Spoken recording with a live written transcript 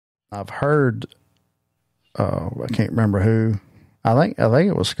I've heard, I can't remember who. I think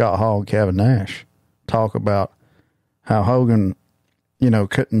it was Scott Hall and Kevin Nash talk about how Hogan,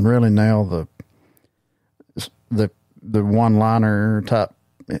 couldn't really nail the one-liner type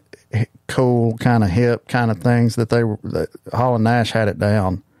cool kind of hip kind of things that Hall and Nash had it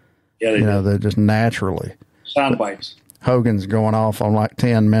down. Yeah, they're just naturally sound bites. Hogan's going off on like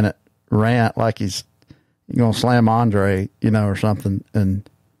 10-minute rant like he's going to slam Andre, or something.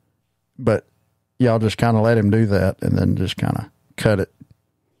 But y'all just kind of let him do that and then just kind of cut it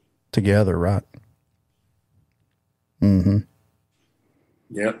together, right? Mm-hmm.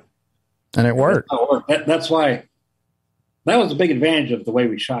 Yep. And it worked. That's why that was a big advantage of the way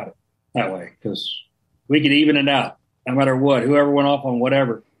we shot it that way, because we could even it out no matter what. Whoever went off on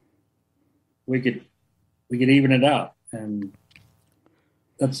whatever, we could even it out. And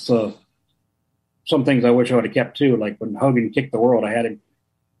that's some things I wish I would have kept too. Like when Hogan kicked the world, I had him.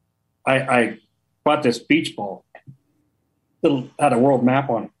 I bought this beach ball, had a world map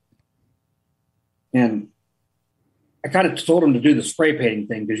on it, and I kind of told him to do the spray painting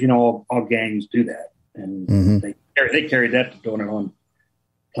thing because all gangs do that, and mm-hmm. they carried that to doing it on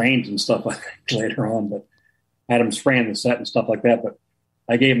planes and stuff like that later on. But I had him spraying the set and stuff like that. But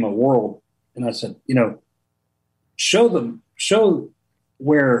I gave him a world, and I said, show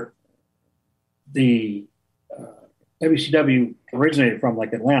where the WCW originated from,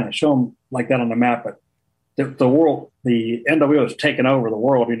 like Atlanta. Show them like that on the map. But the world, the nWo has taken over the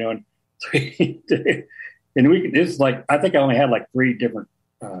world, and it's like, I think I only had like 3 different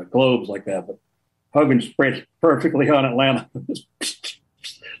globes like that, but Hogan sprayed perfectly on Atlanta.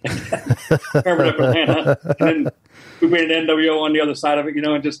 Covered up Atlanta. And then we made an nWo on the other side of it, and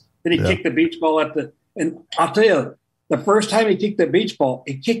then he kicked the beach ball and I'll tell you, the first time he kicked the beach ball,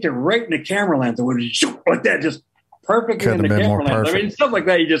 he kicked it right in the camera lens. It would shoot like that, just perfectly in the camera lens. I mean, stuff like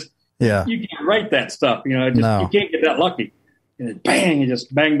that, you can't write that stuff, you can't get that lucky. And it, bang, it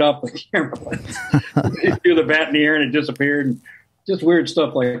just banged off the camera lens. He threw the bat in the air and it disappeared. And just weird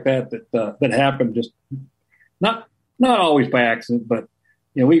stuff like that happened. Just not always by accident, but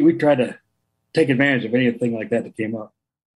we tried to take advantage of anything like that came up.